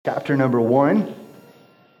Chapter number 1.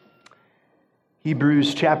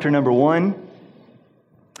 Hebrews chapter number 1.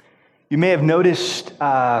 You may have noticed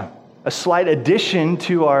a slight addition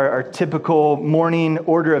to our typical morning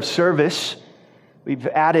order of service. We've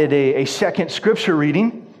added a second scripture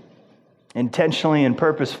reading. Intentionally and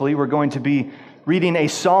purposefully, we're going to be reading a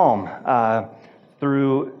psalm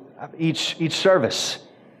through each service.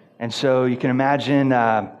 And so you can imagine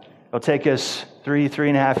it'll take us three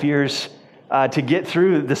and a half years to get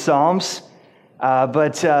through the Psalms,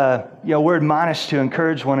 but we're admonished to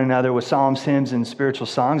encourage one another with psalms, hymns, and spiritual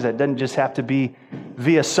songs. That doesn't just have to be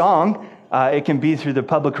via song. It can be through the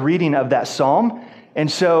public reading of that psalm.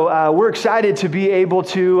 And so we're excited to be able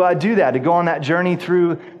to do that, to go on that journey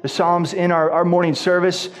through the Psalms in our morning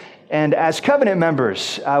service. And as covenant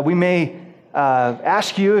members, we may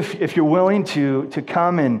ask you if you're willing to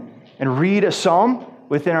come and read a psalm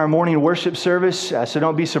within our morning worship service. So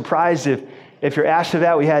don't be surprised if you're asked of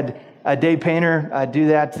that. We had Dave Painter do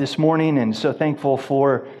that this morning, and so thankful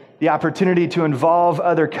for the opportunity to involve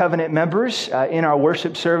other covenant members in our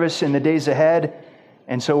worship service in the days ahead.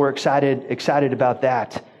 And so we're excited about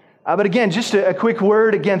that. But again, just a quick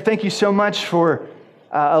word. Again, thank you so much for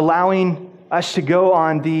allowing us to go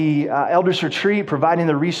on the Elders Retreat, providing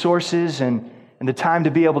the resources and the time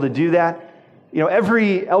to be able to do that. You know,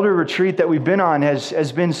 every elder retreat that we've been on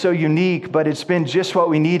has been so unique, but it's been just what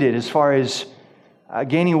we needed as far as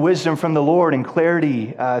gaining wisdom from the Lord and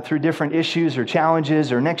clarity through different issues or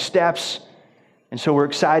challenges or next steps. And so we're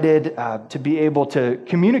excited to be able to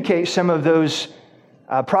communicate some of those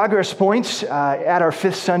progress points at our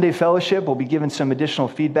Fifth Sunday Fellowship. We'll be giving some additional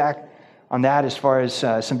feedback on that as far as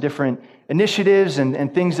some different initiatives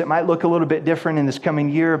and things that might look a little bit different in this coming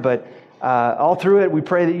year, but all through it, we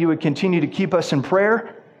pray that you would continue to keep us in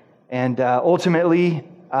prayer and ultimately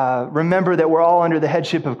remember that we're all under the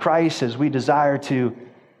headship of Christ as we desire to,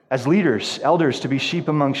 as leaders, elders, to be sheep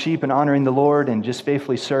among sheep and honoring the Lord and just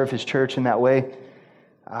faithfully serve His church in that way.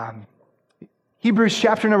 Hebrews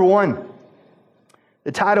chapter number 1.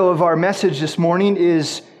 The title of our message this morning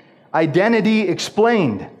is Identity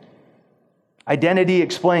Explained. Identity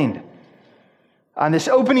Explained. On this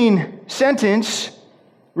opening sentence,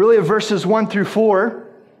 really of verses 1 through 4,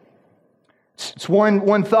 it's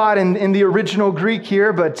one thought in the original Greek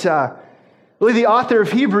here, but really the author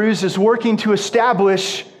of Hebrews is working to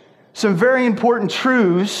establish some very important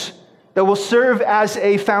truths that will serve as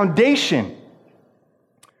a foundation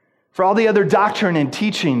for all the other doctrine and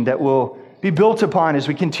teaching that will be built upon as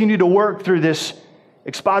we continue to work through this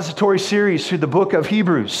expository series through the book of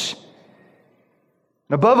Hebrews.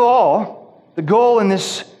 And above all, the goal in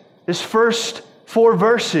this first 4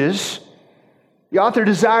 verses, the author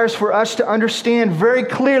desires for us to understand very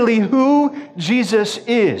clearly who Jesus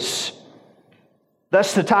is.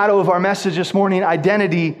 Thus the title of our message this morning,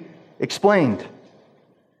 Identity Explained.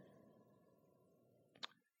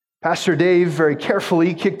 Pastor Dave very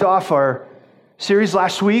carefully kicked off our series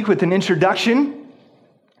last week with an introduction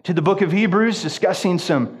to the book of Hebrews, discussing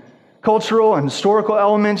some cultural and historical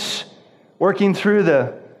elements, working through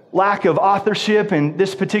the lack of authorship in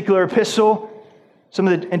this particular epistle, some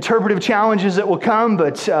of the interpretive challenges that will come,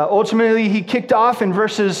 but ultimately he kicked off in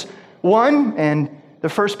verses 1 and the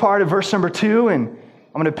first part of verse number 2, and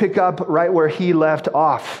I'm going to pick up right where he left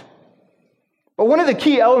off. But one of the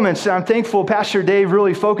key elements that I'm thankful Pastor Dave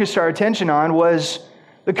really focused our attention on was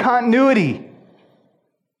the continuity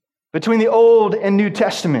between the Old and New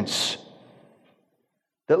Testaments.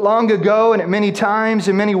 That long ago and at many times,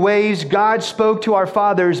 in many ways, God spoke to our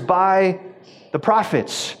fathers by the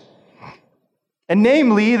prophets. And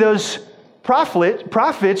namely, those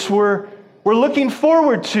prophets were looking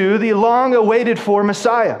forward to the long-awaited for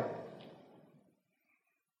Messiah.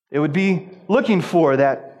 They would be looking for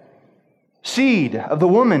that seed of the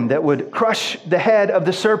woman that would crush the head of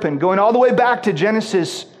the serpent, going all the way back to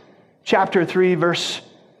Genesis chapter 3, verse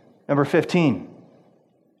number 15.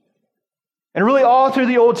 And really all through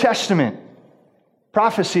the Old Testament,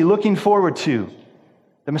 prophecy looking forward to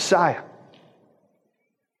the Messiah.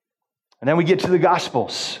 And then we get to the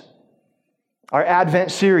Gospels, our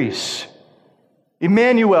Advent series.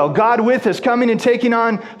 Emmanuel, God with us, coming and taking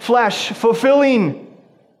on flesh, fulfilling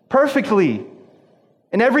perfectly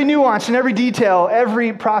in every nuance, in every detail,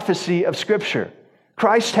 every prophecy of Scripture.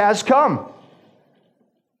 Christ has come.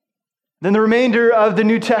 Then the remainder of the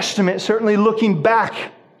New Testament, certainly looking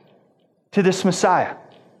back to this Messiah,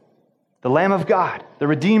 the Lamb of God, the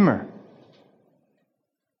Redeemer,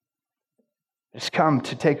 has come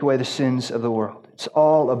to take away the sins of the world. It's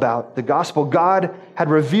all about the gospel. God had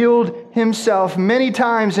revealed Himself many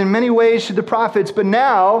times in many ways to the prophets, but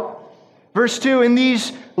now, verse 2, in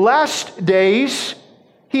these last days,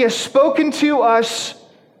 He has spoken to us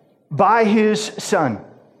by His Son.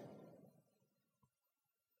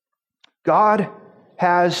 God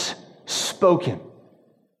has spoken.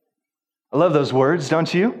 I love those words,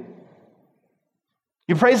 don't you?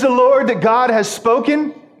 You praise the Lord that God has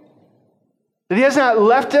spoken, that He has not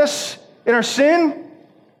left us in our sin,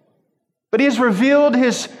 but He has revealed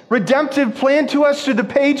His redemptive plan to us through the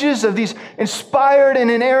pages of these inspired and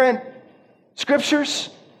inerrant Scriptures.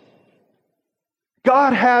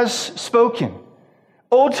 God has spoken.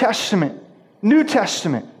 Old Testament, New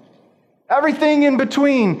Testament, everything in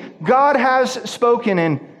between, God has spoken.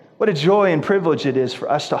 And what a joy and privilege it is for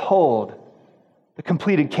us to hold the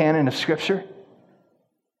completed canon of Scripture.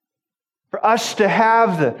 For us to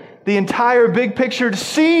have the entire big picture, to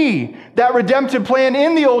see that redemptive plan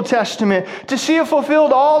in the Old Testament, to see it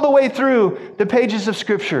fulfilled all the way through the pages of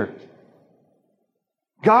Scripture.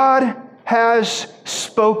 God has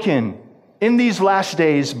spoken in these last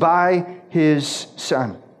days by His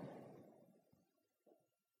Son.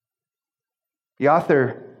 The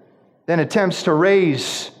author then attempts to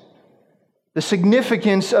raise the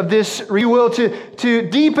significance of this will to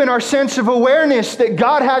deepen our sense of awareness that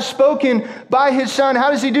God has spoken by His Son. How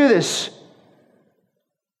does He do this?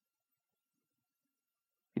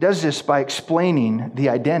 He does this by explaining the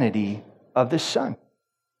identity of this Son.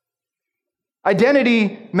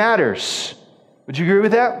 Identity matters. Would you agree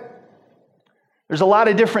with that? There's a lot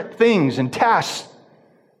of different things and tasks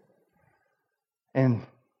and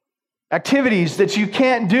activities that you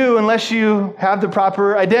can't do unless you have the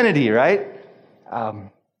proper identity, right? I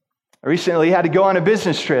recently had to go on a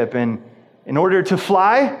business trip, and in order to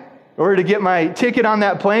fly, in order to get my ticket on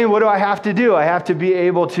that plane, what do I have to do? I have to be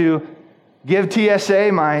able to give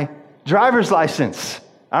TSA my driver's license.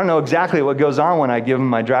 I don't know exactly what goes on when I give them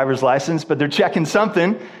my driver's license, but they're checking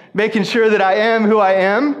something, making sure that I am who I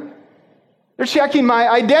am. They're checking my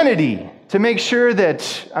identity to make sure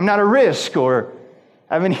that I'm not a risk or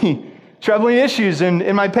have any troubling issues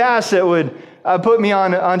in my past that would put me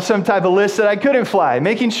on some type of list that I couldn't fly,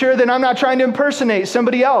 making sure that I'm not trying to impersonate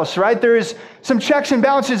somebody else, right? There is some checks and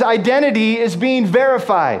balances. Identity is being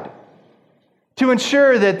verified to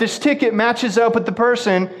ensure that this ticket matches up with the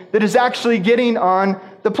person that is actually getting on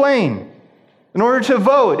the plane. In order to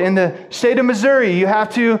vote in the state of Missouri, you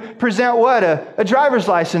have to present what? A driver's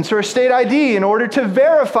license or a state ID in order to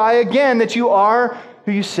verify again that you are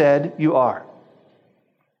who you said you are.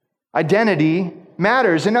 Identity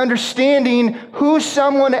matters, and understanding who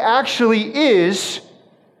someone actually is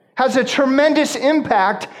has a tremendous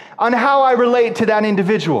impact on how I relate to that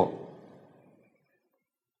individual.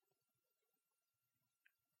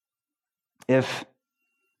 If,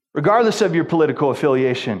 regardless of your political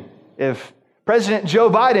affiliation, if President Joe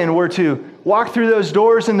Biden were to walk through those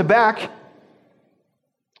doors in the back,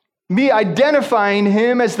 me identifying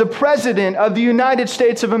him as the President of the United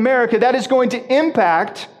States of America, that is going to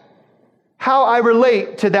impact how I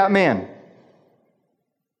relate to that man.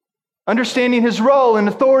 Understanding his role and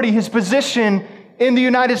authority, his position in the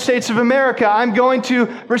United States of America, I'm going to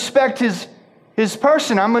respect his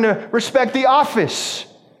person. I'm going to respect the office.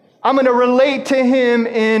 I'm going to relate to him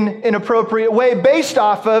in an appropriate way based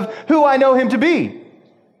off of who I know him to be.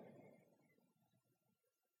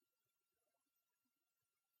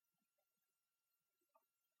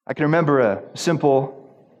 I can remember a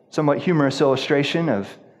simple, somewhat humorous illustration of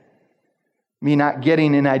me not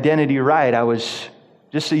getting an identity right. I was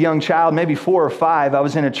just a young child, maybe 4 or 5. I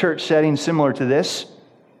was in a church setting similar to this.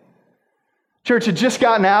 Church had just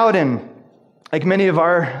gotten out, and like many of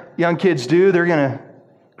our young kids do, they're going to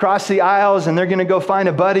cross the aisles and they're going to go find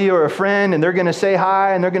a buddy or a friend, and they're going to say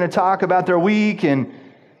hi, and they're going to talk about their week, and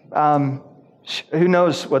who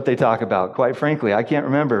knows what they talk about, quite frankly. I can't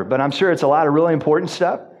remember, but I'm sure it's a lot of really important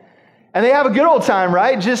stuff. And they have a good old time,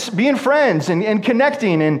 right? Just being friends and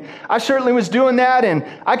connecting. And I certainly was doing that. And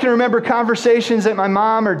I can remember conversations that my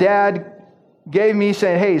mom or dad gave me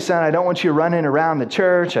saying, hey, son, I don't want you running around the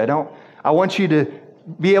church. I want you to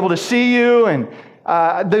be able to see you. And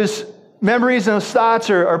those memories and those thoughts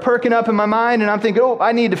are perking up in my mind. And I'm thinking, oh,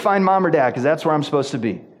 I need to find mom or dad because that's where I'm supposed to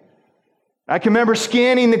be. I can remember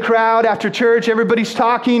scanning the crowd after church. Everybody's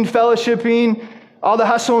talking, fellowshipping, all the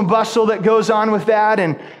hustle and bustle that goes on with that.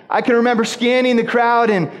 And I can remember scanning the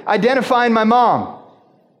crowd and identifying my mom.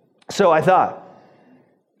 So I thought.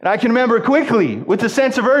 And I can remember quickly, with a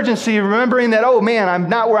sense of urgency, remembering that, oh man, I'm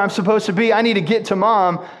not where I'm supposed to be. I need to get to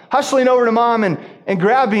mom. Hustling over to mom and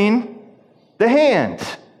grabbing the hand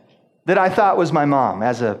that I thought was my mom.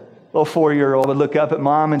 As a little 4-year-old, I would look up at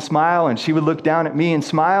mom and smile, and she would look down at me and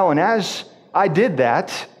smile. And as I did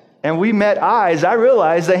that, and we met eyes, I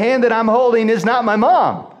realized the hand that I'm holding is not my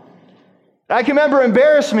mom. I can remember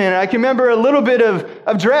embarrassment. I can remember a little bit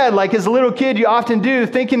of dread, like as a little kid you often do,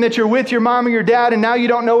 thinking that you're with your mom or your dad and now you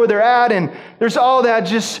don't know where they're at, and there's all that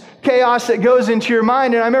just chaos that goes into your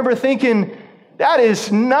mind. And I remember thinking, that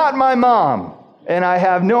is not my mom, and I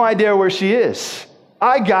have no idea where she is.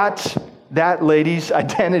 I got that lady's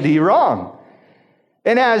identity wrong.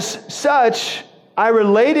 And as such, I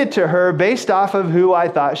related to her based off of who I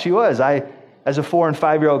thought she was. I, as a 4 and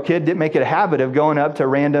 5-year-old kid, didn't make it a habit of going up to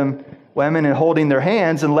random women and holding their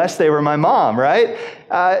hands unless they were my mom, right?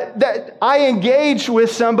 That I engage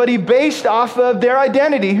with somebody based off of their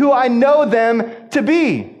identity, who I know them to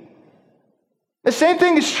be. The same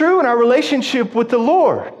thing is true in our relationship with the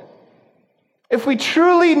Lord. If we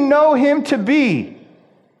truly know Him to be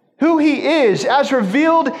who He is as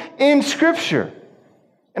revealed in Scripture,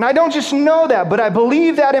 and I don't just know that, but I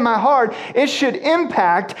believe that in my heart, it should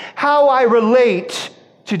impact how I relate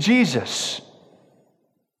to Jesus.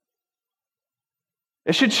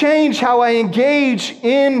 It should change how I engage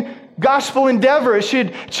in gospel endeavor. It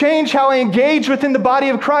should change how I engage within the body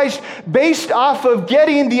of Christ based off of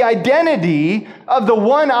getting the identity of the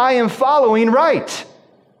one I am following right.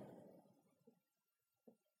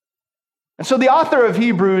 And so the author of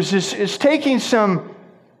Hebrews is taking some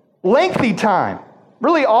lengthy time,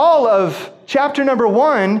 really all of chapter number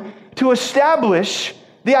 1, to establish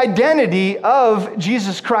the identity of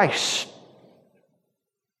Jesus Christ.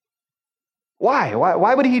 Why?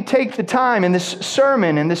 Why would he take the time in this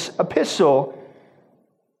sermon, in this epistle,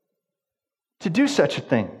 to do such a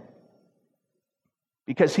thing?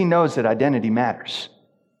 Because he knows that identity matters.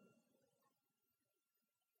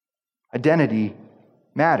 Identity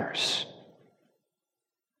matters.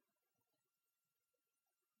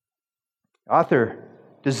 The author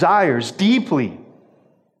desires deeply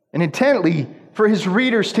and intently for his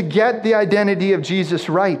readers to get the identity of Jesus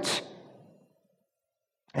right.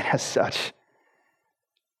 And as such,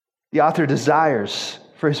 the author desires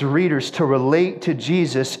for his readers to relate to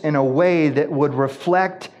Jesus in a way that would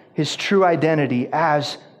reflect his true identity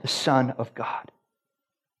as the Son of God.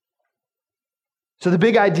 So the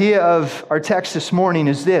big idea of our text this morning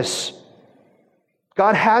is this: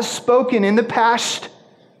 God has spoken in the past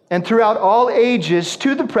and throughout all ages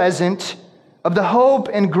to the present of the hope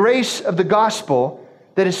and grace of the gospel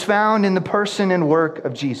that is found in the person and work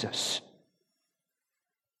of Jesus.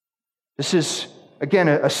 This is, again,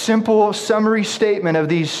 a simple summary statement of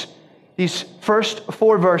these first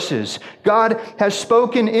 4 verses. God has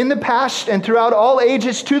spoken in the past and throughout all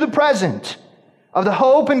ages to the present of the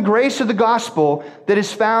hope and grace of the gospel that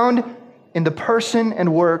is found in the person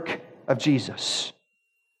and work of Jesus.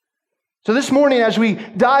 So this morning, as we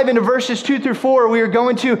dive into verses 2 through 4, we are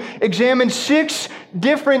going to examine 6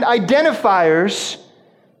 different identifiers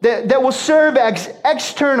that will serve as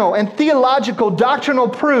external and theological doctrinal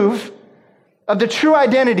proof of the true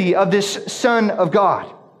identity of this Son of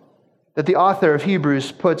God that the author of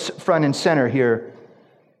Hebrews puts front and center here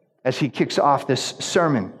as he kicks off this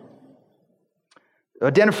sermon.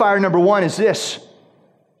 Identifier number 1 is this: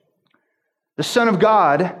 the Son of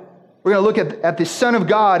God. We're going to look at the Son of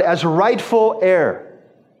God as rightful heir.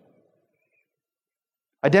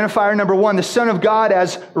 Identifier number 1, the Son of God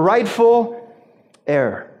as rightful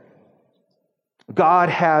heir. God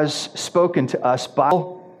has spoken to us by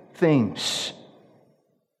all things.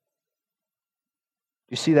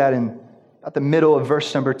 You see that in about the middle of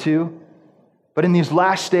verse number 2? But in these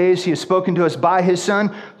last days, he has spoken to us by his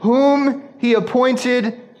Son, whom he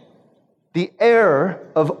appointed the heir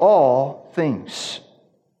of all things.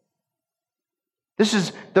 This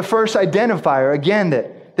is the first identifier, again,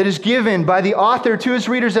 that is given by the author to his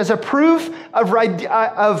readers as a proof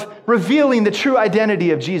of revealing the true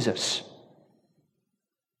identity of Jesus.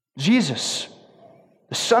 Jesus,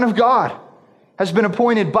 the Son of God, has been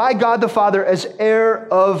appointed by God the Father as heir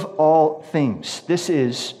of all things. This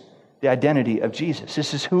is the identity of Jesus.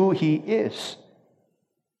 This is who he is.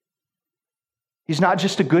 He's not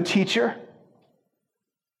just a good teacher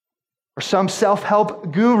or some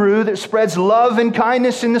self-help guru that spreads love and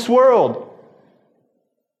kindness in this world.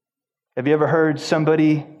 Have you ever heard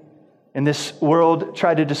somebody in this world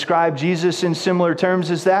try to describe Jesus in similar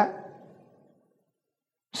terms as that?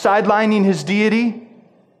 Sidelining his deity,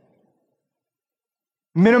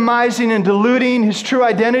 minimizing and diluting his true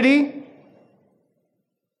identity.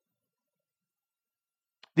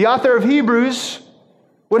 The author of Hebrews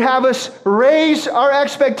would have us raise our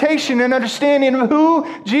expectation and understanding of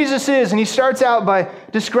who Jesus is. And he starts out by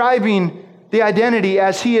describing the identity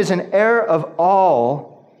as he is an heir of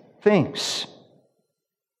all things.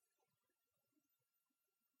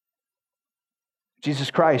 Jesus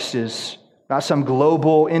Christ is not some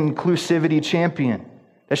global inclusivity champion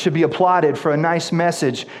that should be applauded for a nice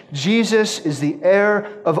message. Jesus is the heir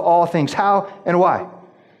of all things. How and why?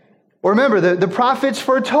 Well, remember, the prophets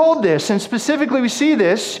foretold this, and specifically we see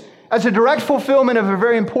this as a direct fulfillment of a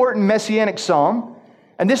very important messianic psalm.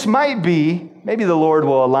 And this might be, maybe the Lord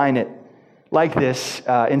will align it like this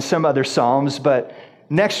in some other psalms, but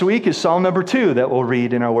next week is Psalm number 2 that we'll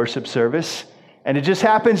read in our worship service. And it just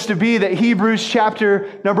happens to be that Hebrews chapter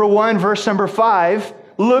number 1, verse number 5,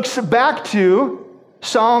 looks back to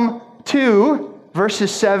Psalm 2, verses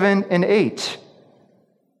 7 and 8.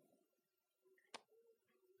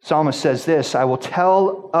 Psalmist says this, I will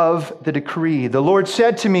tell of the decree. The Lord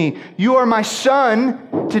said to me, you are my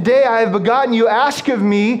son. Today I have begotten you. Ask of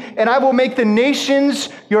me, and I will make the nations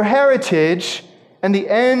your heritage and the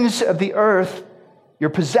ends of the earth your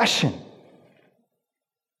possession.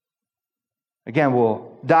 Again,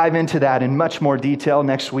 we'll dive into that in much more detail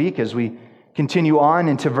next week as we continue on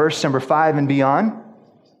into verse number 5 and beyond.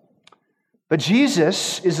 But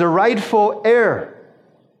Jesus is the rightful heir.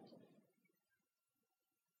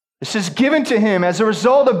 This is given to him as a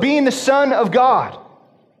result of being the Son of God.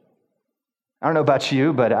 I don't know about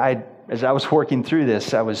you, but as I was working through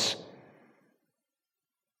this, I was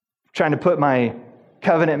trying to put my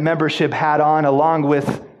covenant membership hat on along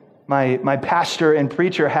with my pastor and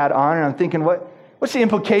preacher hat on, and I'm thinking, what's the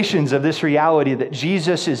implications of this reality that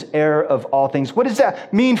Jesus is heir of all things? What does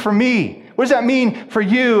that mean for me? What does that mean for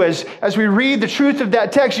you as we read the truth of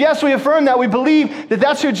that text? Yes, we affirm that. We believe that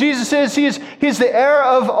that's who Jesus is. He is the heir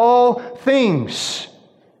of all things.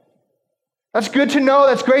 That's good to know.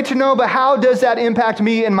 That's great to know. But how does that impact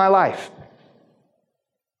me in my life?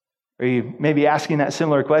 Are you maybe asking that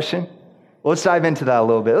similar question? Well, let's dive into that a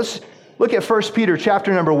little bit. Let's look at 1 Peter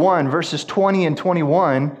chapter number 1, verses 20 and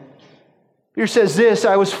 21. Peter says this,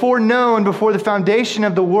 I was foreknown before the foundation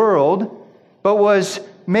of the world, but was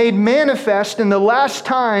made manifest in the last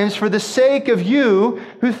times for the sake of you,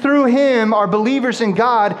 who through him are believers in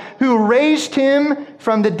God, who raised him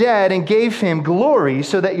from the dead and gave him glory,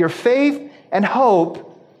 so that your faith and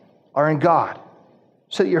hope are in God.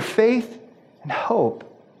 So that your faith and hope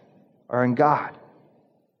are in God.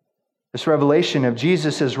 This revelation of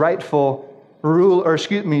Jesus as rightful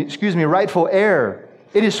heir.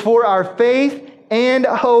 It is for our faith and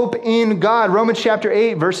hope in God. Romans chapter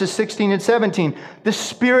 8, verses 16 and 17. The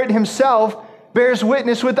Spirit himself bears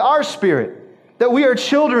witness with our spirit that we are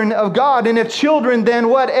children of God. And if children, then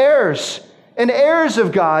what? Heirs. And heirs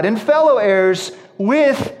of God and fellow heirs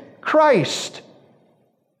with Christ.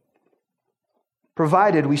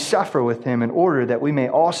 Provided we suffer with him in order that we may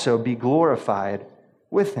also be glorified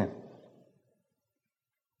with him.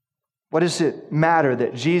 What does it matter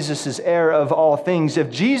that Jesus is heir of all things?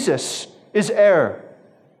 If Jesus is heir,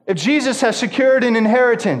 if Jesus has secured an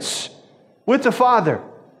inheritance with the Father,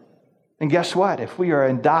 then guess what? If we are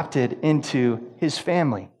adopted into his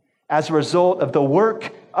family as a result of the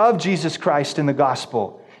work of Jesus Christ in the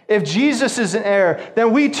gospel, if Jesus is an heir,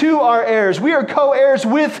 then we too are heirs. We are co-heirs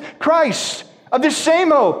with Christ of this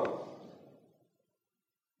same hope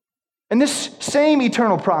and this same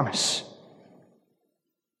eternal promise.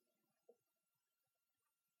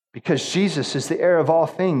 Because Jesus is the heir of all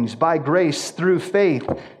things, by grace through faith,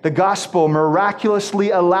 the gospel miraculously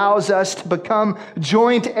allows us to become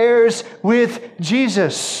joint heirs with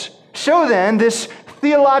Jesus. So then, this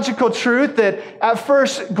theological truth that at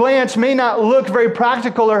first glance may not look very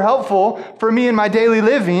practical or helpful for me in my daily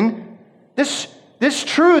living, this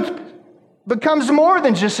truth becomes more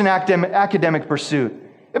than just an academic pursuit.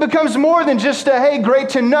 It becomes more than just a, hey, great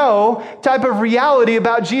to know type of reality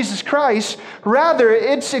about Jesus Christ. Rather,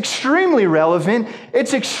 it's extremely relevant,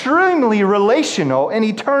 it's extremely relational, and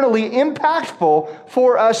eternally impactful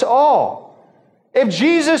for us all. If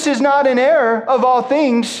Jesus is not an heir of all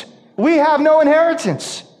things, we have no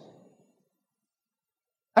inheritance.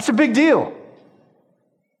 That's a big deal.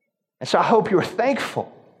 And so I hope you are thankful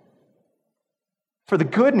for the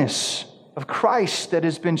goodness of Christ that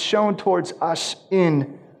has been shown towards us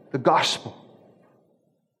in the gospel.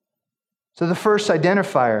 So the first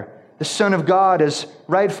identifier, the Son of God as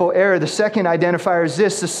rightful heir. The second identifier is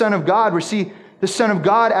this, the Son of God. We see the Son of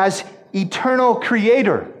God as eternal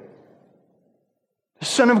creator. The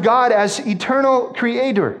Son of God as eternal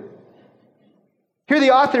creator. Here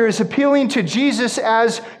the author is appealing to Jesus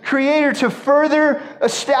as creator to further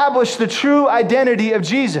establish the true identity of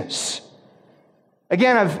Jesus.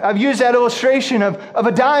 Again, I've used that illustration of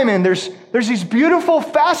a diamond. There's these beautiful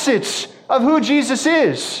facets of who Jesus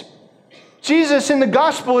is. Jesus in the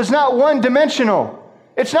gospel is not one-dimensional.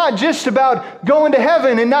 It's not just about going to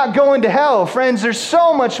heaven and not going to hell. Friends, there's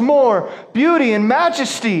so much more beauty and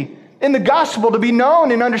majesty in the gospel to be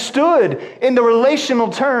known and understood in the relational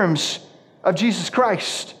terms of Jesus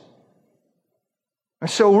Christ. And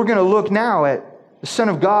so we're going to look now at the Son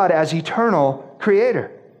of God as eternal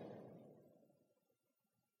creator.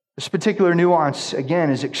 This particular nuance, again,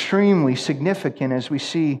 is extremely significant as we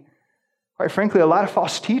see, quite frankly, a lot of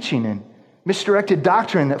false teaching and misdirected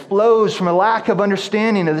doctrine that flows from a lack of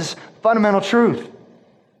understanding of this fundamental truth.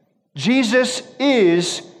 Jesus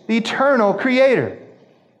is the eternal creator.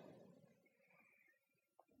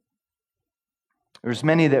 There's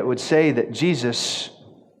many that would say that Jesus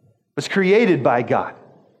was created by God,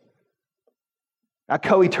 not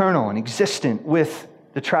co-eternal and existent with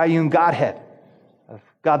the triune Godhead of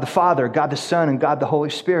God the Father, God the Son, and God the Holy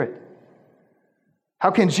Spirit.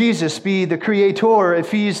 How can Jesus be the creator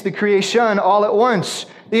if he's the creation all at once?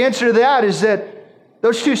 The answer to that is that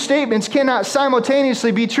those two statements cannot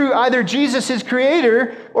simultaneously be true. Either Jesus is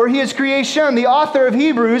creator or he is creation. The author of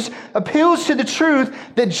Hebrews appeals to the truth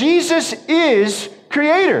that Jesus is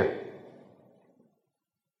creator,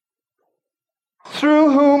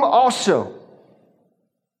 through whom also,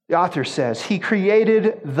 the author says, he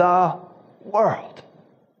created the world.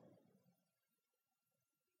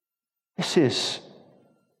 This is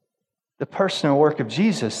the personal work of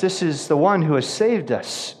Jesus. This is the one who has saved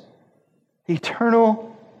us, the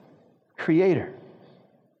eternal creator.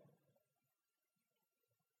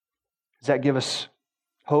 Does that give us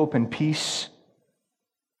hope and peace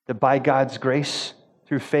that by God's grace,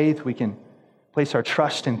 through faith, we can place our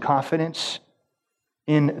trust and confidence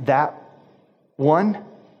in that one?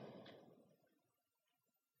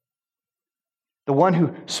 The one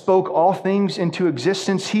who spoke all things into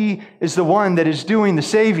existence. He is the one that is doing the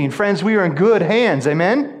saving. Friends, we are in good hands.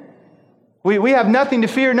 Amen? We have nothing to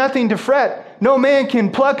fear, nothing to fret. No man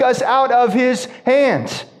can pluck us out of his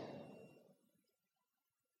hands.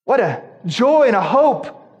 What a joy and a hope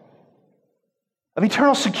of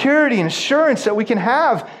eternal security and assurance that we can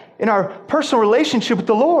have in our personal relationship with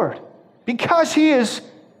the Lord, because he is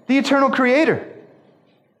the eternal creator.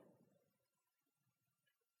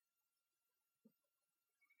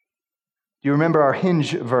 Do you remember our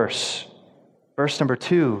hinge verse? Verse number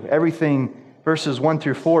 2. Everything, verses 1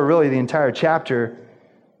 through 4, really the entire chapter,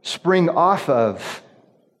 spring off of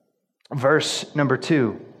verse number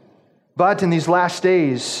 2. But in these last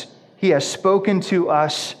days, he has spoken to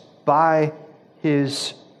us by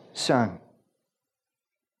his Son.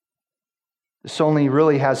 This only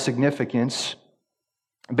really has significance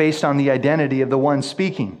based on the identity of the one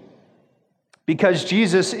speaking. Because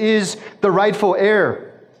Jesus is the rightful heir,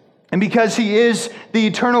 and because he is the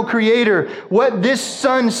eternal creator, what this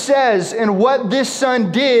Son says and what this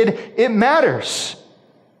Son did, it matters.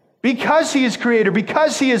 Because he is creator,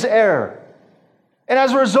 because he is heir. And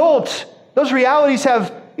as a result, those realities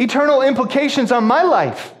have eternal implications on my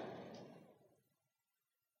life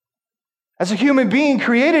as a human being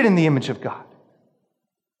created in the image of God.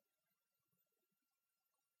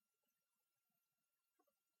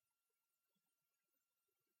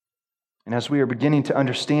 And as we are beginning to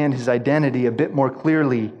understand his identity a bit more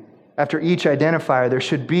clearly, after each identifier, there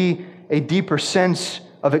should be a deeper sense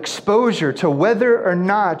of exposure to whether or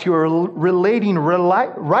not you are relating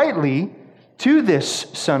rightly to this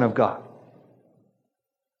Son of God.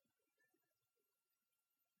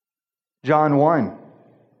 John 1,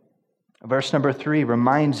 verse number 3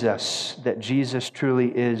 reminds us that Jesus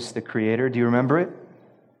truly is the creator. Do you remember it?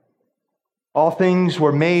 All things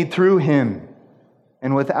were made through him,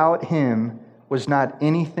 and without him was not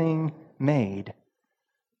anything made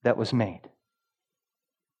that was made.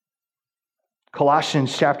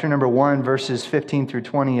 Colossians chapter number 1, verses 15 through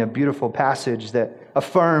 20, a beautiful passage that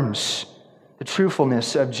affirms the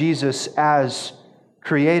truthfulness of Jesus as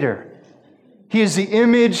creator. He is the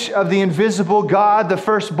image of the invisible God, the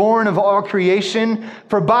firstborn of all creation.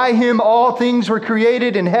 For by him all things were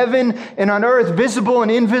created in heaven and on earth, visible and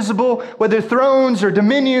invisible, whether thrones or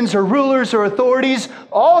dominions or rulers or authorities.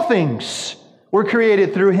 All things were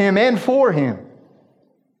created through him and for him.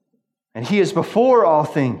 And he is before all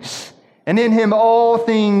things, and in him all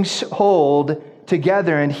things hold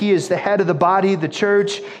together. And he is the head of the body, the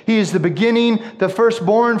church. He is the beginning, the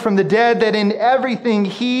firstborn from the dead, that in everything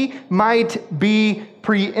he might be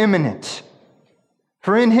preeminent.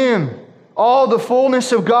 For in him all the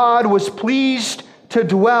fullness of God was pleased to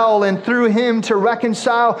dwell, and through him to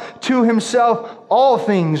reconcile to himself all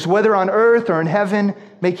things, whether on earth or in heaven,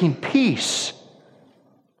 making peace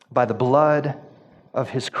by the blood of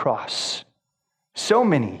his cross. So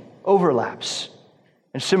many overlaps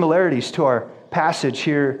and similarities to our passage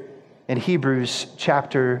here in Hebrews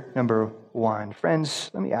chapter number 1. Friends,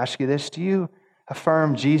 let me ask you this. Do you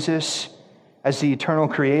affirm Jesus as the eternal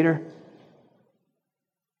creator?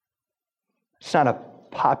 It's not a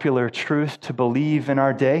popular truth to believe in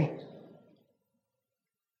our day.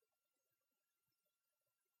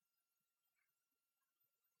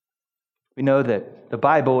 We know that the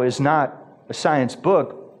Bible is not a science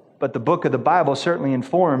book, but the book of the Bible certainly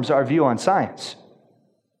informs our view on science.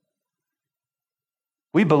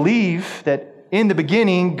 We believe that in the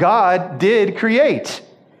beginning, God did create.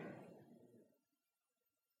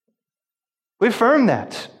 We affirm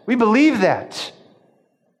that. We believe that.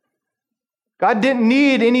 God didn't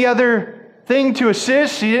need any other thing to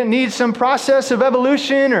assist. He didn't need some process of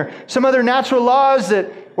evolution or some other natural laws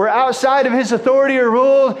that were outside of His authority or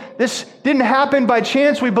rule. This didn't happen by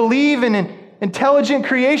chance. We believe in an intelligent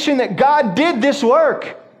creation, that God did this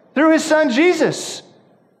work through His Son Jesus.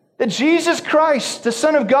 That Jesus Christ, the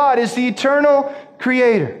Son of God, is the eternal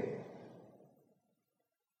creator.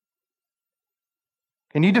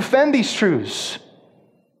 Can you defend these truths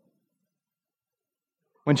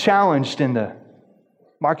when challenged in the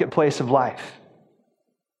marketplace of life?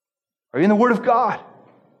 Are you in the Word of God?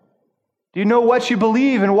 Do you know what you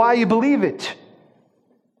believe and why you believe it?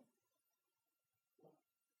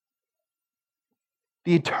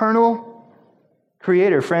 The eternal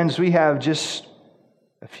creator, friends, we have just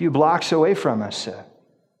a few blocks away from us,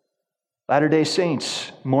 Latter-day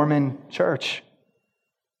Saints, Mormon church.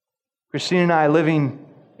 Christine and I living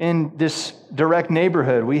in this direct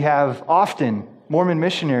neighborhood, we have often Mormon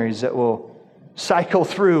missionaries that will cycle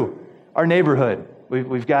through our neighborhood.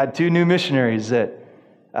 We've got 2 new missionaries that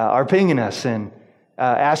are pinging us and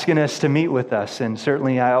asking us to meet with us. And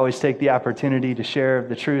certainly I always take the opportunity to share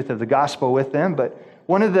the truth of the gospel with them. But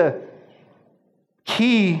one of the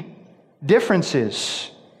key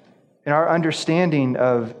differences in our understanding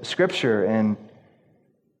of Scripture and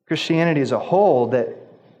Christianity as a whole that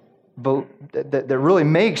really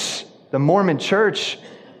makes the Mormon church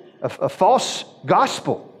a false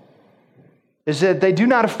gospel is that they do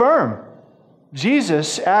not affirm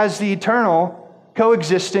Jesus as the eternal,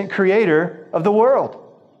 coexistent creator of the world.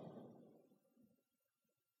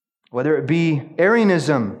 Whether it be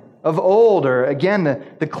Arianism of old or, again,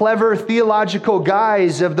 the clever theological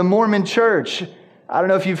guise of the Mormon church. I don't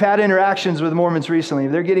know if you've had interactions with Mormons recently.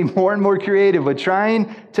 They're getting more and more creative with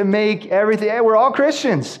trying to make everything, hey, we're all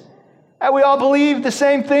Christians. Hey, we all believe the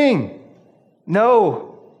same thing.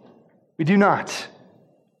 No, we do not.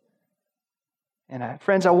 And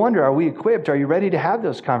friends, I wonder, are we equipped? Are you ready to have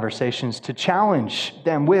those conversations, to challenge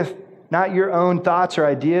them with not your own thoughts or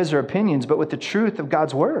ideas or opinions, but with the truth of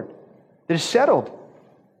God's Word that is settled,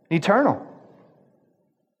 eternal?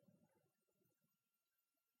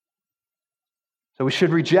 So we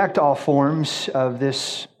should reject all forms of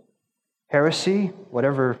this heresy,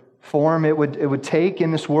 whatever form it would take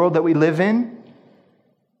in this world that we live in.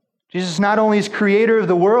 Jesus not only is creator of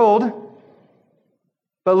the world,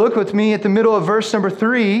 but look with me at the middle of verse number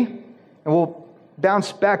 3, and we'll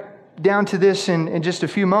bounce back down to this in just a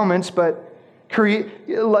few moments, but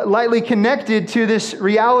lightly connected to this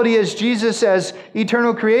reality as Jesus as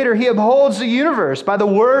eternal creator, He upholds the universe by the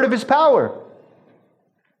word of His power.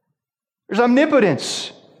 There's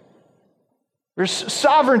omnipotence. There's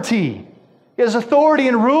sovereignty. He has authority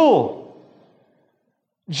and rule.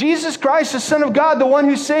 Jesus Christ, the Son of God, the one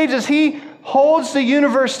who saves us, He holds the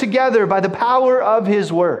universe together by the power of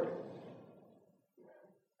His word.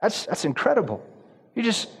 That's incredible. You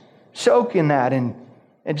just soak in that and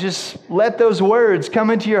just let those words come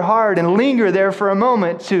into your heart and linger there for a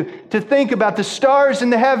moment to think about the stars in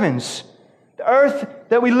the heavens, the earth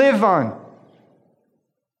that we live on,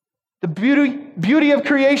 the beauty of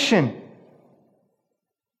creation,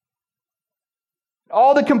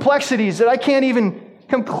 all the complexities that I can't even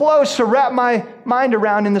come close to wrap my mind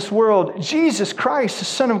around in this world. Jesus Christ, the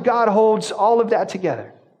Son of God, holds all of that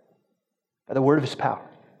together by the word of His power.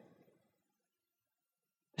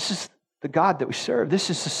 This is the God that we serve. This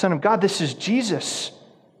is the Son of God. This is Jesus.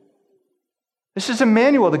 This is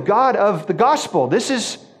Emmanuel, the God of the gospel. This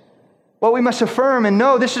is what we must affirm and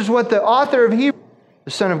know. This is what the author of Hebrews,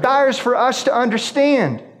 the Son of God, desires for us to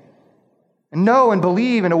understand and know and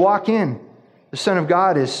believe and to walk in. The Son of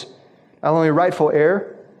God is not only rightful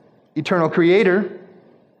heir, eternal creator,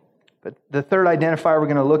 but the third identifier we're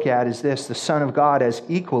going to look at is this: the Son of God as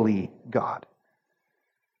equally God.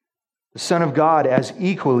 The Son of God as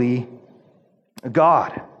equally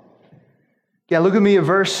God. Again, look at me at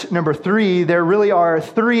verse number 3. There really are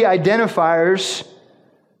 3 identifiers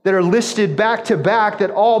that are listed back to back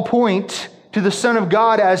that all point to the Son of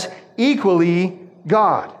God as equally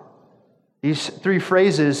God. These 3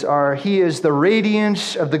 phrases are: He is the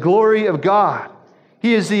radiance of the glory of God.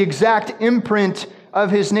 He is the exact imprint of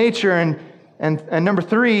His nature. And number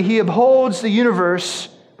 3, He upholds the universe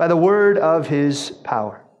by the word of his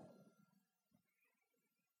power.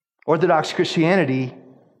 Orthodox Christianity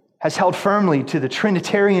has held firmly to the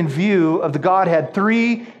Trinitarian view of the Godhead,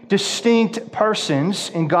 three distinct persons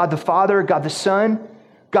in God the Father, God the Son,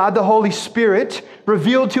 God the Holy Spirit,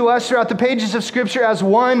 revealed to us throughout the pages of Scripture as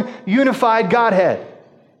one unified Godhead.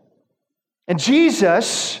 And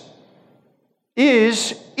Jesus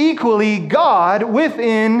is equally God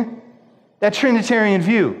within that Trinitarian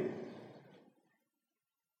view.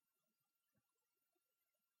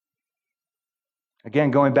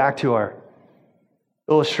 Again, going back to our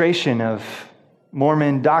illustration of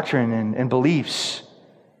Mormon doctrine and beliefs,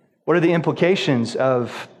 what are the implications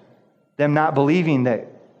of them not believing that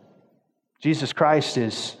Jesus Christ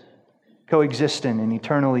is coexistent and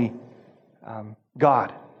eternally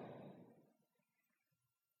God?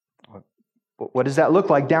 What does that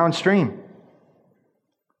look like downstream?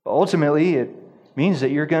 Ultimately, it means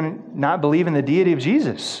that you're going to not believe in the deity of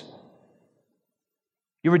Jesus.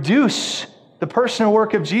 You reduce the personal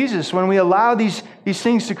work of Jesus when we allow these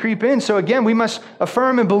things to creep in. So again, we must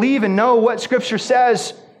affirm and believe and know what Scripture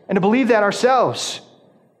says and to believe that ourselves.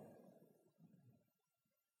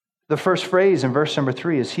 The first phrase in verse number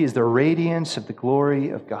 3 is, He is the radiance of the glory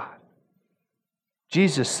of God.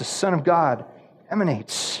 Jesus, the Son of God,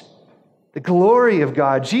 emanates the glory of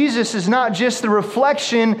God. Jesus is not just the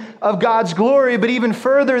reflection of God's glory, but even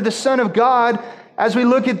further, the Son of God. As we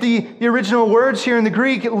look at the original words here in the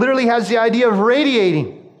Greek, it literally has the idea of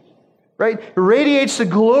radiating, right? It radiates the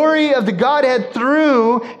glory of the Godhead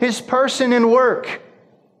through his person and work.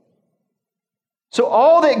 So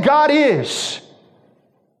all that God is,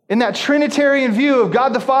 in that Trinitarian view of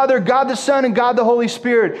God the Father, God the Son, and God the Holy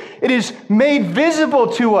Spirit, it is made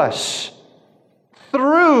visible to us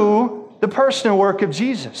through the personal work of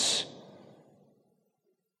Jesus.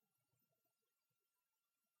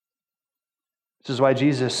 This is why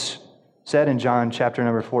Jesus said in John chapter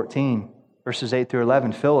number 14, verses 8 through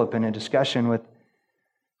 11, Philip, in a discussion with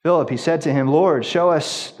Philip, he said to him, Lord, show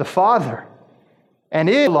us the Father, and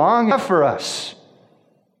it is long enough for us.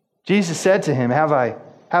 Jesus said to him, Have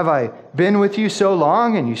I been with you so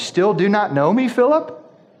long, and you still do not know me, Philip?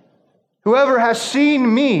 Whoever has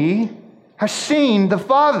seen me has seen the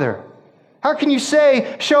Father. How can you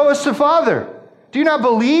say, show us the Father? Do you not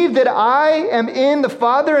believe that I am in the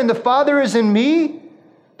Father and the Father is in me?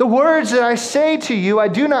 The words that I say to you, I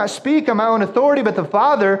do not speak on my own authority, but the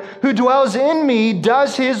Father who dwells in me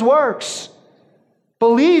does his works.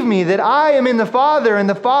 Believe me that I am in the Father and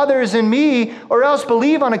the Father is in me, or else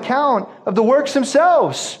believe on account of the works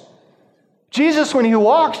themselves. Jesus, when he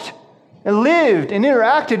walked and lived and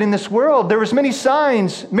interacted in this world, there was many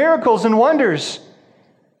signs, miracles, and wonders.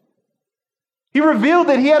 He revealed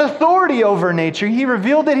that he had authority over nature. He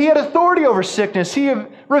revealed that he had authority over sickness. He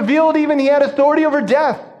revealed even he had authority over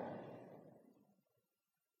death.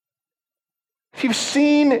 If you've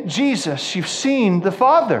seen Jesus, you've seen the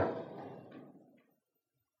Father.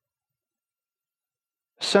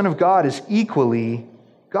 The Son of God is equally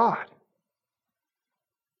God.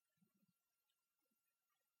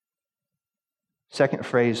 Second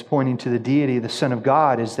phrase pointing to the deity of the Son of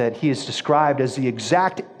God is that he is described as the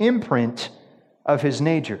exact imprint of his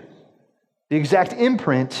nature. The exact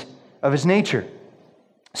imprint of his nature.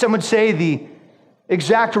 Some would say the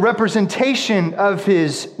exact representation of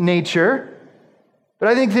his nature, but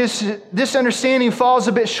I think this understanding falls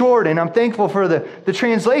a bit short, and I'm thankful for the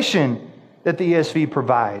translation that the ESV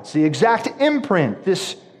provides. The exact imprint,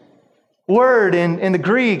 this word in the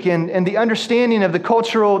Greek and the understanding of the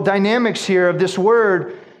cultural dynamics here of this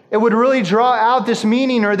word, it would really draw out this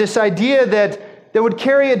meaning or this idea that would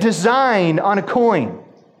carry a design on a coin.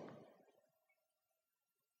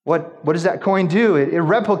 What does that coin do? It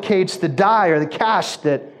replicates the die or the cast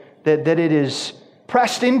that it is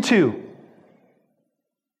pressed into.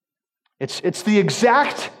 It's the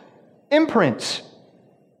exact imprint.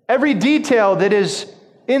 Every detail that is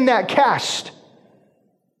in that cast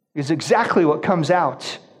is exactly what comes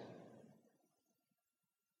out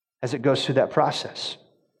as it goes through that process.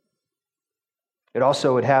 It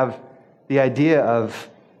also would have the idea of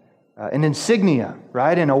an insignia,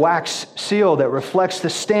 right? And a wax seal that reflects the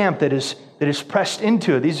stamp that is pressed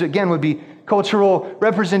into it. These, again, would be cultural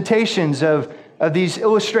representations of these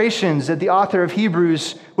illustrations that the author of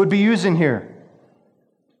Hebrews would be using here.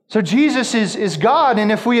 So Jesus is God,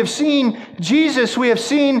 and if we have seen Jesus, we have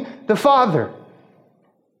seen the Father.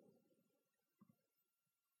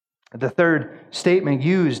 The third statement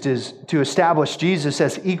used is to establish Jesus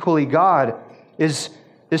as equally God is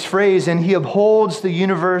this phrase, and he upholds the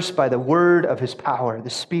universe by the word of his power.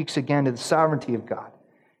 This speaks again to the sovereignty of God,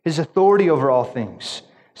 his authority over all things.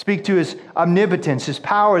 speak to his omnipotence, his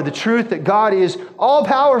power, the truth that God is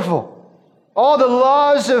all-powerful. All the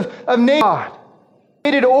laws of nature,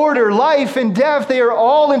 created order, life and death, they are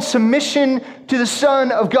all in submission to the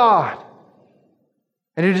Son of God.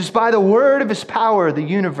 And it is by the word of his power the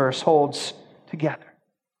universe holds together.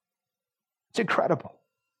 It's incredible.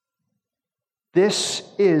 This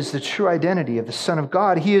is the true identity of the Son of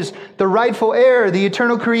God. He is the rightful heir, the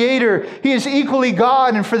eternal creator. He is equally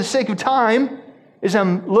God. And for the sake of time, as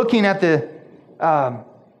I'm looking at the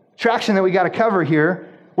traction that we got to cover here,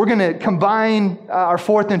 we're going to combine our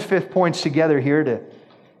fourth and fifth points together here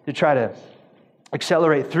to try to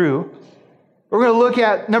accelerate through. We're going to look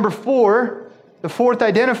at number 4, the fourth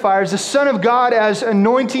identifier is the Son of God as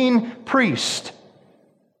anointing priest.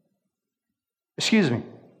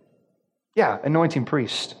 Anointing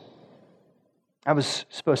priest. I was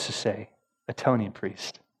supposed to say atoning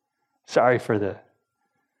priest. Sorry for the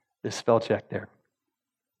spell check there.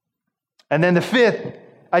 And then the fifth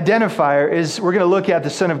identifier is we're going to look at the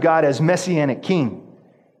Son of God as Messianic King.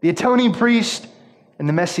 The atoning priest and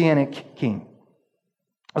the Messianic King.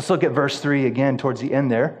 Let's look at verse 3 again towards the end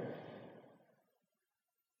there.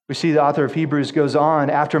 We see the author of Hebrews goes on,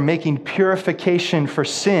 after making purification for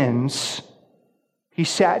sins, he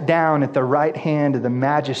sat down at the right hand of the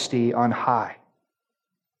Majesty on high.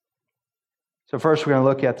 So first we're going to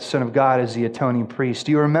look at the Son of God as the atoning priest.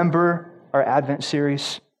 Do you remember our Advent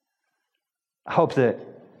series? I hope that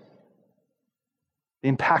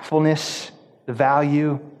the impactfulness, the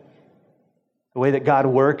value, the way that God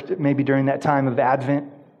worked maybe during that time of Advent,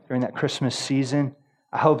 during that Christmas season,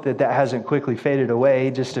 I hope that hasn't quickly faded away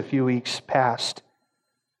just a few weeks past.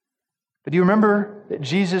 But do you remember that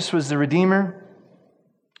Jesus was the Redeemer?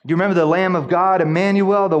 Do you remember the Lamb of God,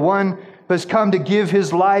 Emmanuel, the one who has come to give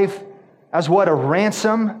his life as what? A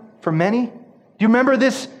ransom for many? Do you remember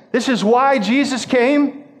this? This is why Jesus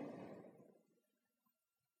came.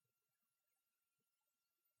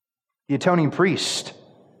 The atoning priest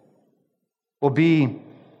will be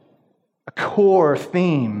a core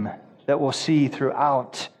theme that we'll see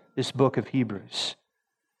throughout this book of Hebrews.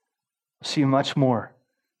 We'll see much more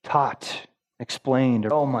taught, explained,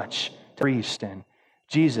 so much to priest and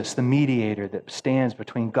Jesus, the mediator that stands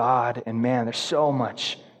between God and man. There's so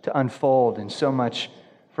much to unfold and so much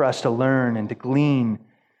for us to learn and to glean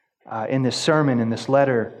in this sermon, in this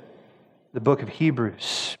letter, the book of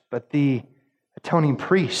Hebrews. But the atoning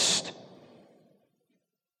priest,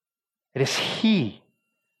 it is he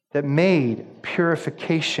that made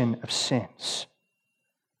purification of sins.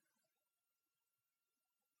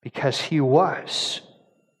 Because he was,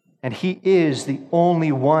 and he is the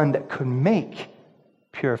only one that could make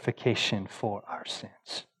purification for our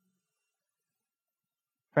sins.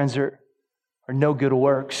 Friends, there are no good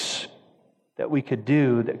works that we could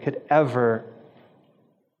do that could ever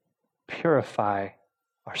purify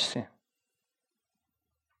our sin.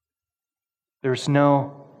 There's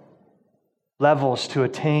no levels to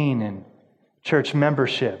attain in church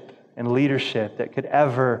membership and leadership that could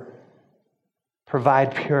ever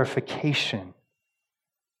provide purification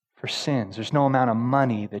for sins. There's no amount of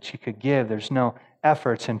money that you could give. There's no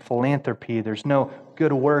efforts in philanthropy. There's no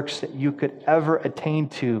good works that you could ever attain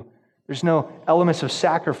to. There's no elements of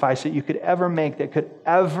sacrifice that you could ever make that could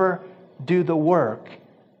ever do the work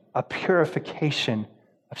of purification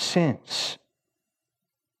of sins.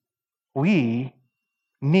 We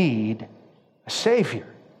need a Savior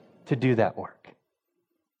to do that work.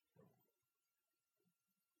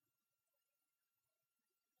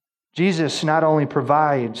 Jesus not only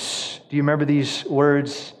provides, do you remember these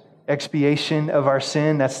words? Expiation of our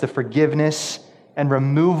sin, that's the forgiveness and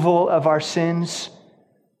removal of our sins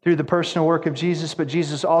through the personal work of Jesus, but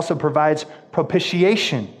Jesus also provides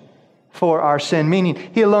propitiation for our sin, meaning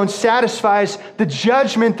he alone satisfies the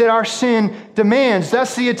judgment that our sin demands.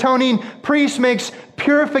 Thus, the atoning priest makes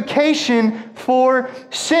purification for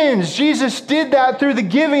sins. Jesus did that through the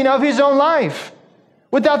giving of his own life.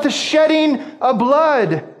 Without the shedding of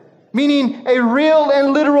blood, meaning a real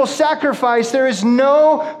and literal sacrifice, there is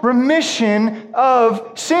no remission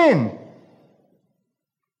of sin.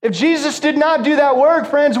 If Jesus did not do that work,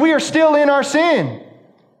 friends, we are still in our sin.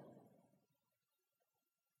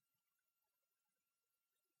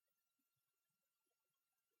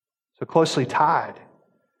 So closely tied.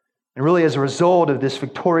 And really as a result of this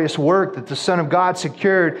victorious work that the Son of God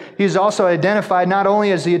secured, he is also identified not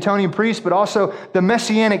only as the atoning priest, but also the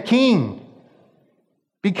Messianic King.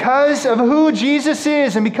 Because of who Jesus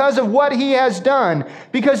is and because of what he has done,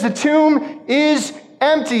 because the tomb is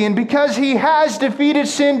empty and because he has defeated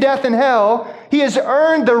sin, death, and hell, He has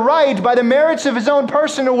earned the right by the merits of his own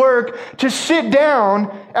personal work to sit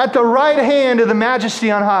down at the right hand of the Majesty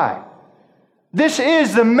on high. This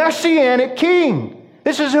is the Messianic King.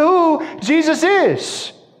 This is who Jesus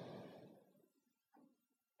is.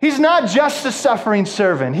 He's not just a suffering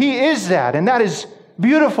servant. He is that, and that is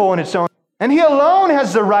beautiful in its own. And he alone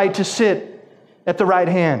has the right to sit at the right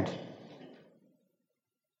hand of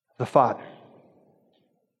the Father.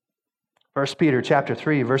 1 Peter chapter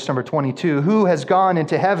 3, verse number 22, who has gone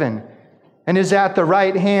into heaven and is at the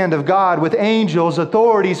right hand of God with angels,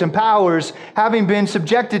 authorities, and powers having been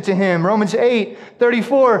subjected to him. Romans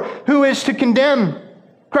 8:34, who is to condemn?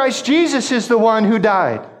 Christ Jesus is the one who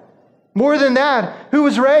died. More than that, who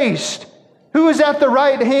was raised, who is at the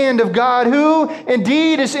right hand of God, who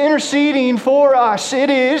indeed is interceding for us. It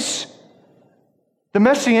is the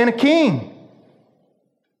Messianic King.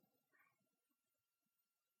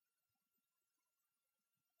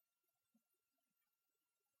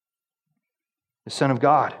 The Son of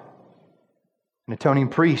God, an atoning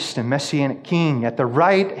priest and Messianic King at the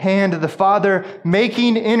right hand of the Father,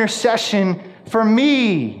 making intercession for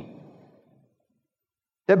me.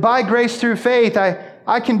 That by grace through faith,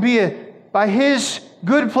 I can be, by his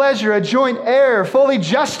good pleasure, a joint heir, fully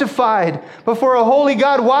justified before a holy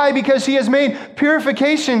God. Why? Because he has made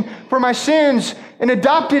purification for my sins. An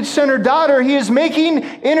adopted son or daughter, he is making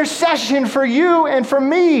intercession for you and for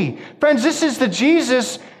me. Friends, this is the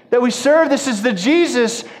Jesus that we serve. This is the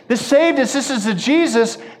Jesus that saved us. This is the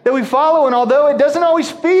Jesus that we follow. And although it doesn't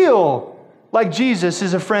always feel like Jesus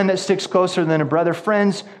is a friend that sticks closer than a brother,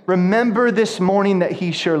 friends, remember this morning that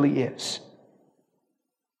he surely is.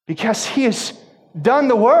 Because he has done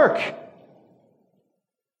the work.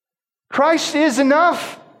 Christ is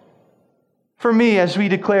enough for me, as we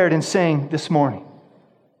declared and sang this morning.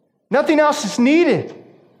 Nothing else is needed.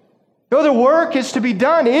 No other work is to be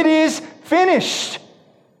done. It is finished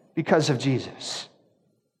because of Jesus.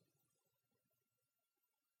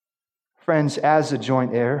 Friends, as a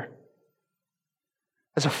joint heir,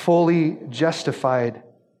 as a fully justified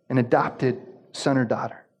and adopted son or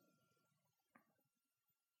daughter,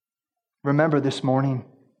 remember this morning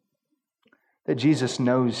that Jesus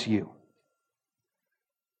knows you.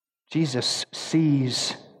 Jesus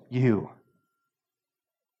sees you.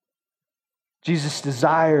 Jesus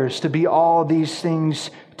desires to be all these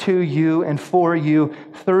things to you and for you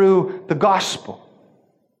through the gospel.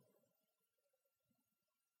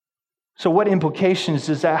 So what implications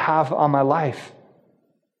does that have on my life?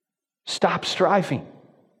 Stop striving.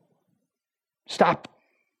 Stop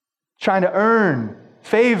trying to earn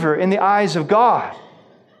favor in the eyes of God.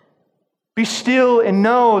 Be still and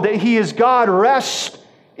know that he is God. Rest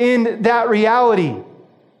in that reality.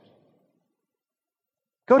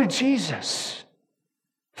 Go to Jesus.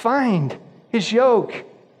 Find his yoke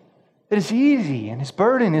that is easy and his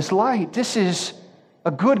burden is light. This is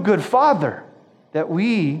a good Father that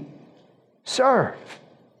we serve.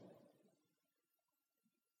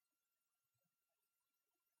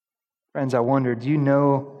 Friends, I wonder, do you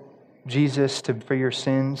know Jesus for your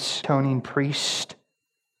sins, atoning priest,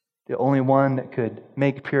 the only one that could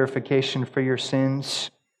make purification for your sins?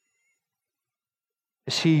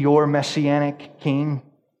 Is he your Messianic King?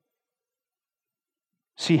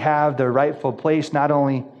 Does he have the rightful place not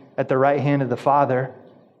only at the right hand of the Father,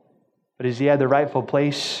 but does he have the rightful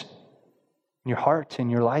place in your heart, in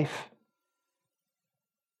your life?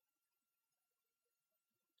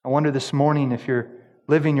 I wonder this morning if you're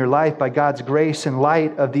living your life by God's grace in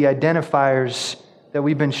light of the identifiers that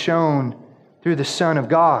we've been shown through the Son of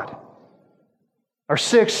God. Our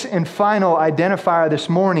sixth and final identifier this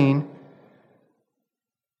morning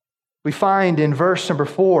we find in verse number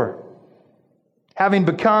 4. Having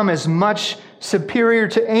become as much superior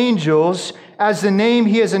to angels as the name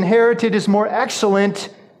he has inherited is more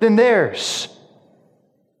excellent than theirs.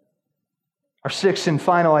 Our sixth and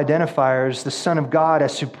final identifier is the Son of God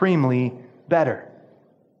as supremely better.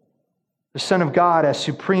 The Son of God as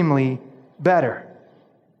supremely better.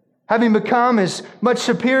 Having become as much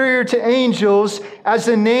superior to angels as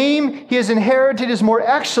the name he has inherited is more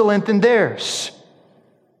excellent than theirs.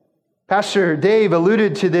 Pastor Dave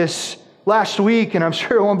alluded to this last week, and I'm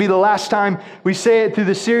sure it won't be the last time we say it through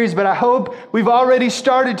the series, but I hope we've already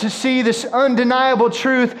started to see this undeniable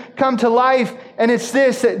truth come to life, and it's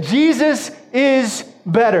this, that Jesus is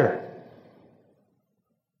better.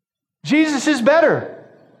 Jesus is better.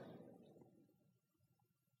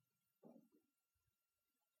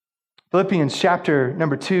 Philippians chapter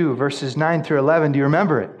number 2, verses 9 through 11. Do you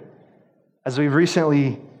remember it? As we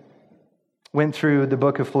recently went through the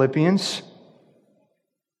book of Philippians.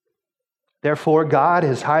 Therefore, God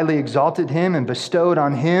has highly exalted him and bestowed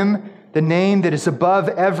on him the name that is above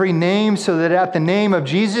every name, so that at the name of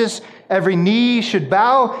Jesus, every knee should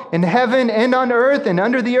bow in heaven and on earth and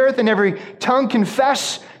under the earth, and every tongue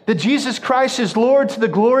confess that Jesus Christ is Lord to the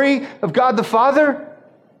glory of God the Father.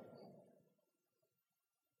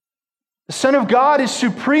 The Son of God is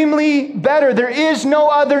supremely better. There is no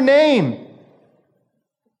other name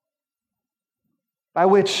by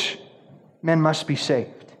which men must be saved.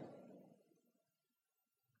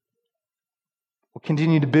 We'll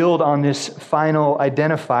continue to build on this final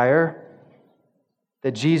identifier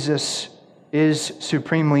that Jesus is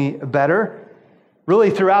supremely better. Really,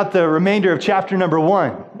 throughout the remainder of chapter number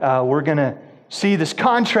 1, we're going to see this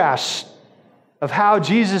contrast of how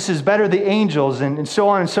Jesus is better than the angels and so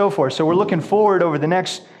on and so forth. So we're looking forward over the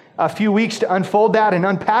next few weeks to unfold that and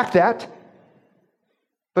unpack that.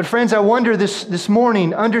 But friends, I wonder this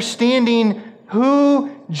morning, understanding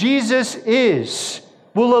who Jesus is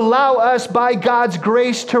will allow us by God's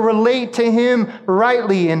grace to relate to Him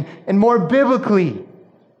rightly and more biblically.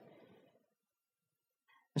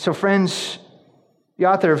 And so friends, the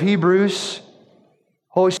author of Hebrews,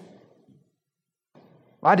 Holy Spirit,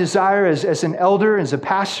 my desire as an elder, as a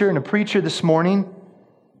pastor and a preacher this morning,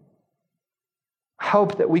 I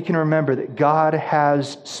hope that we can remember that God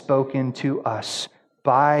has spoken to us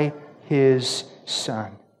by His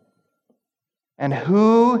Son. And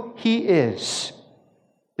who He is,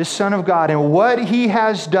 the Son of God, and what He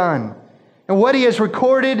has done, and what He has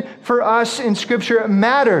recorded for us in Scripture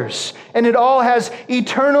matters. And it all has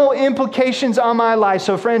eternal implications on my life.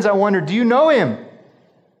 So friends, I wonder, do you know Him?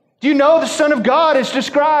 Do you know the Son of God is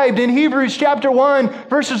described in Hebrews chapter 1,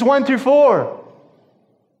 verses 1 through 4?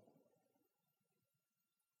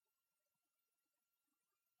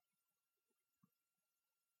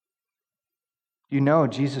 Do you know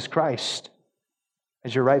Jesus Christ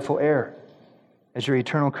as your rightful heir, as your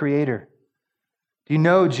eternal creator? Do you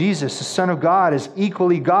know Jesus, the Son of God, is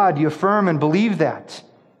equally God? Do you affirm and believe that?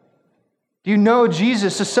 Do you know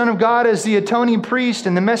Jesus, the Son of God, as the atoning priest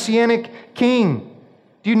and the messianic king?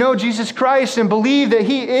 Do you know Jesus Christ and believe that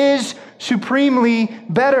He is supremely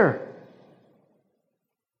better?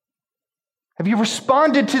 Have you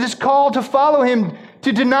responded to this call to follow Him,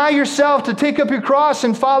 to deny yourself, to take up your cross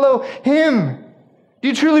and follow Him? Do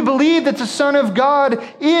you truly believe that the Son of God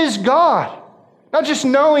is God? Not just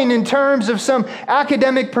knowing in terms of some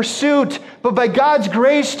academic pursuit, but by God's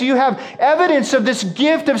grace, do you have evidence of this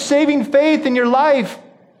gift of saving faith in your life?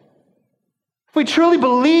 If we truly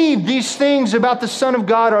believe these things about the Son of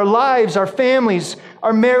God, our lives, our families,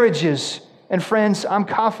 our marriages, and friends, I'm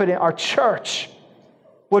confident our church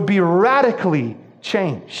would be radically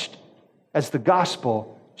changed as the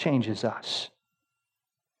gospel changes us.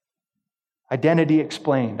 Identity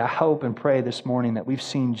explained. I hope and pray this morning that we've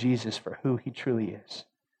seen Jesus for who He truly is.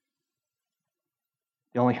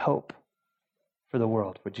 The only hope for the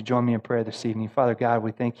world. Would you join me in prayer this evening? Father God,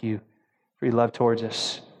 we thank You for Your love towards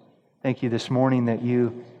us. Thank You this morning that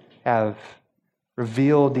You have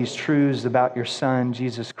revealed these truths about Your Son,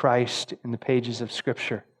 Jesus Christ, in the pages of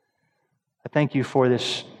Scripture. I thank You for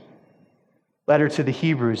this letter to the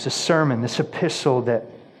Hebrews, this sermon, this epistle that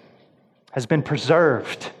has been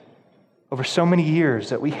preserved over so many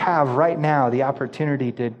years, that we have right now the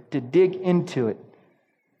opportunity to dig into it,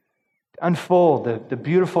 to unfold the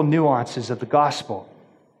beautiful nuances of the gospel,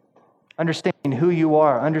 understanding who You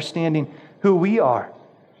are, understanding who we are,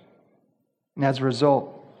 and as a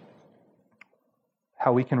result,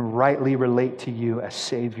 how we can rightly relate to You as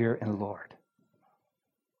Savior and Lord.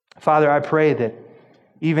 Father, I pray that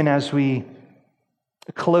even as we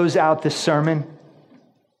close out this sermon,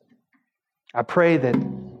 I pray that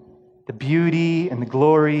the beauty and the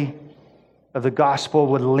glory of the gospel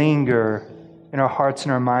would linger in our hearts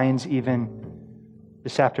and our minds even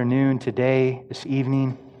this afternoon, today, this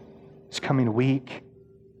evening, this coming week.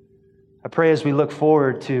 I pray as we look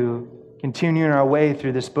forward to continuing our way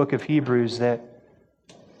through this book of Hebrews that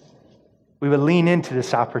we would lean into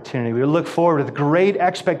this opportunity. We would look forward with great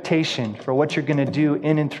expectation for what You're going to do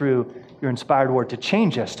in and through Your inspired word to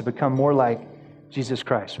change us, to become more like Jesus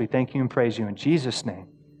Christ. We thank You and praise You in Jesus' name.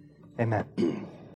 Amen.